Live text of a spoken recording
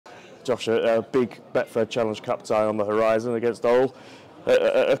Josh, a big Betfred Challenge Cup tie on the horizon against Orrell.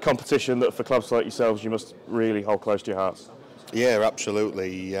 A competition that for clubs like yourselves you must really hold close to your hearts. Yeah,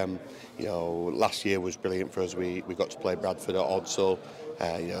 absolutely. Last year was brilliant for us. We got to play Bradford at Odsall.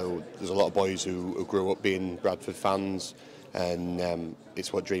 There's a lot of boys who grew up being Bradford fans, and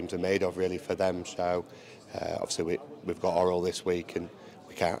it's what dreams are made of, really, for them. So obviously we've got Orrell this week, and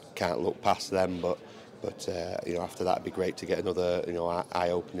we can't look past them. But after that, it'd be great to get another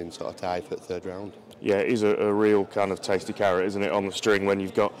eye-opening sort of tie for the third round. Yeah, it is a real kind of tasty carrot, isn't it, on the string when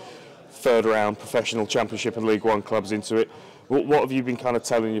you've got third round professional Championship and League One clubs into it. What have you been kind of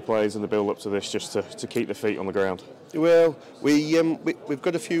telling your players in the build-up to this, just to keep their feet on the ground? Well, we've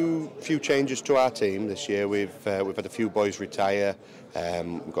got a few changes to our team this year. We've had a few boys retire.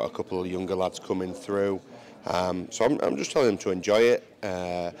 We've got a couple of younger lads coming through. So I'm just telling them to enjoy it.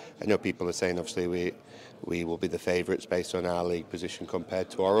 I know people are saying obviously we will be the favourites based on our league position compared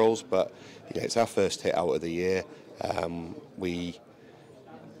to Orrell's, but it's our first hit out of the year.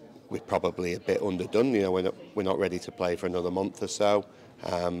 We're probably a bit underdone. We're not ready to play for another month or so.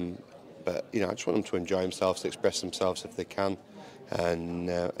 But I just want them to enjoy themselves, to express themselves if they can, and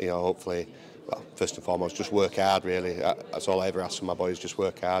hopefully, well, first and foremost, just work hard. Really, that's all I ever ask from my boys: just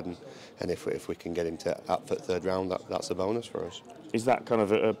work hard, and if we can get into that third round, that's a bonus for us. Is that kind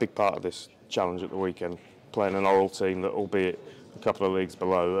of a big part of this challenge at the weekend? Playing an Orrell team that, albeit a couple of leagues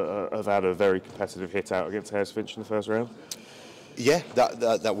below, have had a very competitive hit out against Finch in the first round. Yeah,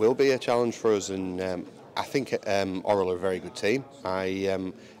 that will be a challenge for us, and I think Orrell are a very good team.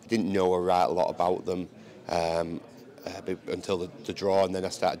 I didn't know a lot about them until the draw, and then I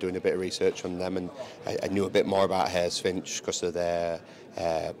started doing a bit of research on them, and I knew a bit more about Finch because of their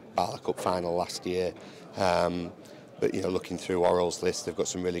Barlow Cup final last year. But looking through Orrell's list, they've got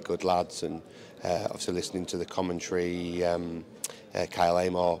some really good lads, and obviously listening to the commentary, Kyle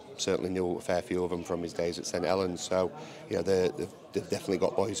Amor certainly knew a fair few of them from his days at St Helens. So they've definitely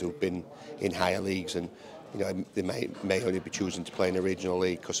got boys who've been in higher leagues, and they may only be choosing to play in a regional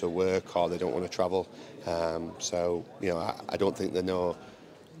league because of work, or they don't want to travel. I don't think they're no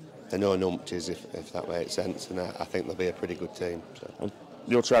numpties, if that makes sense, and I think they'll be a pretty good team. So.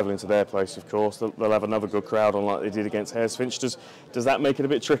 You're travelling to their place, of course. They'll have another good crowd, unlike they did against Finch. Does that make it a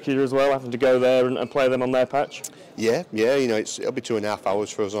bit trickier as well, having to go there and play them on their patch? Yeah. It'll be 2.5 hours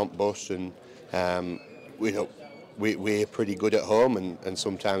for us on bus, and we're pretty good at home, and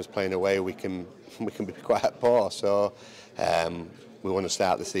sometimes playing away we can be quite poor. So we want to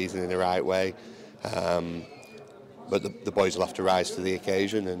start the season in the right way, but the boys will have to rise to the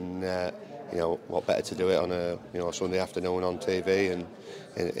occasion, and what better to do it on a Sunday afternoon on TV and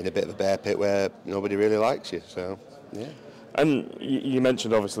in a bit of a bear pit where nobody really likes you. So yeah. And you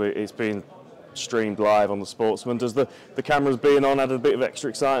mentioned obviously it's been streamed live on the Sportsman. Does the cameras being on add a bit of extra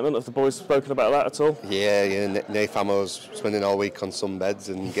excitement? Have the boys spoken about that at all? Yeah. Nath Amo's spending all week on sunbeds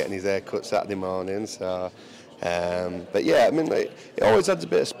and getting his hair cut Saturday morning. So, but yeah, I mean, it always adds a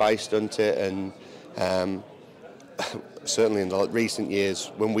bit of spice, doesn't it? And certainly in the recent years,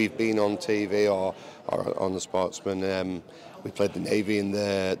 when we've been on TV or on the Sportsman, we played the Navy in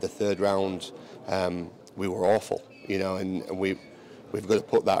the third round. We were awful, and we've got to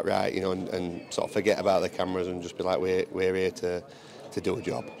put that right, and sort of forget about the cameras and just be like, we're here to do a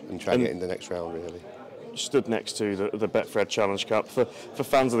job and try and get in the next round, really. Stood next to the Betfred Challenge Cup. For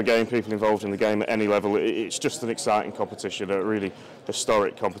fans of the game, people involved in the game at any level, it's just an exciting competition, a really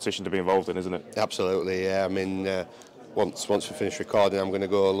historic competition to be involved in, isn't it? Absolutely, yeah. I mean, once we finish recording, I'm going to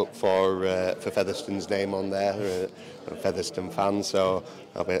go look for Featherstone's name on there. I'm a Featherstone fan, so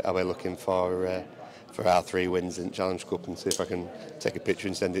I'll be looking for our 3 wins in Challenge Cup and see if I can take a picture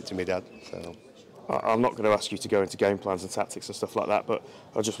and send it to my dad. So. I'm not going to ask you to go into game plans and tactics and stuff like that, but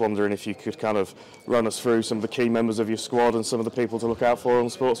I was just wondering if you could kind of run us through some of the key members of your squad and some of the people to look out for on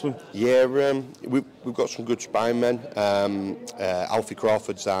the Sportsman. Yeah, we've got some good spine men. Alfie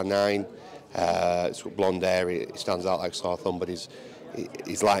Crawford's our 9. It's got blonde hair. He stands out like sore thumb, but he's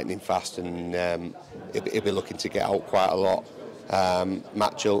lightning fast, and he'll be looking to get out quite a lot.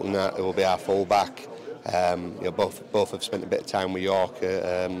 Matt Chilton will be our full-back. Both have spent a bit of time with York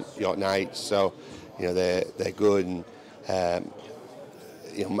Knights, so they're good. And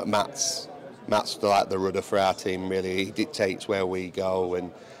Matt's like the rudder for our team. Really, he dictates where we go,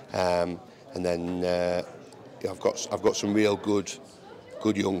 and then I've got some real good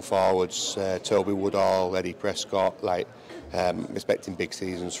young forwards. Toby Woodall, Eddie Prescott, expecting big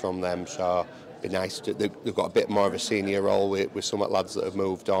seasons from them. So it'd be nice they've got a bit more of a senior role with some lads that have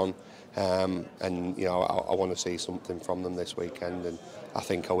moved on. And I want to see something from them this weekend, and I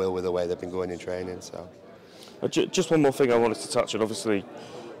think I will with the way they've been going in training. So, just one more thing I wanted to touch on. Obviously,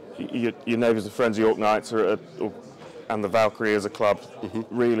 your neighbours, the Friends of York Knights, and the Valkyrie as a club,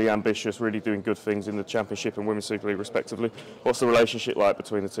 really ambitious, really doing good things in the Championship and Women's Super League respectively. What's the relationship like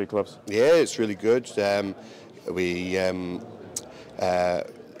between the two clubs? Yeah, it's really good.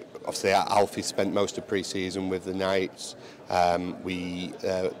 Obviously Alfie spent most of pre-season with the Knights. We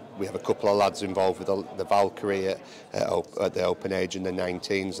have a couple of lads involved with the Valkyrie at the open age in the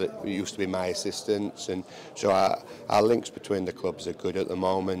 19s that used to be my assistants, and so our links between the clubs are good at the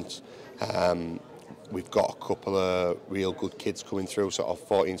moment. We've got a couple of real good kids coming through, sort of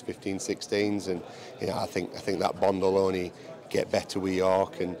 14s, 15s, 16s, and I think that bond will only get better with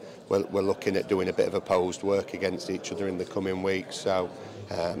York, and we're looking at doing a bit of opposed work against each other in the coming weeks. So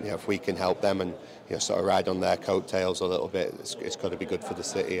if we can help them and sort of ride on their coattails a little bit, it's got to be good for the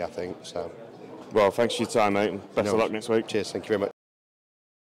city, I think. So. Well, thanks for your time, mate, and best of luck next week. Cheers, thank you very much.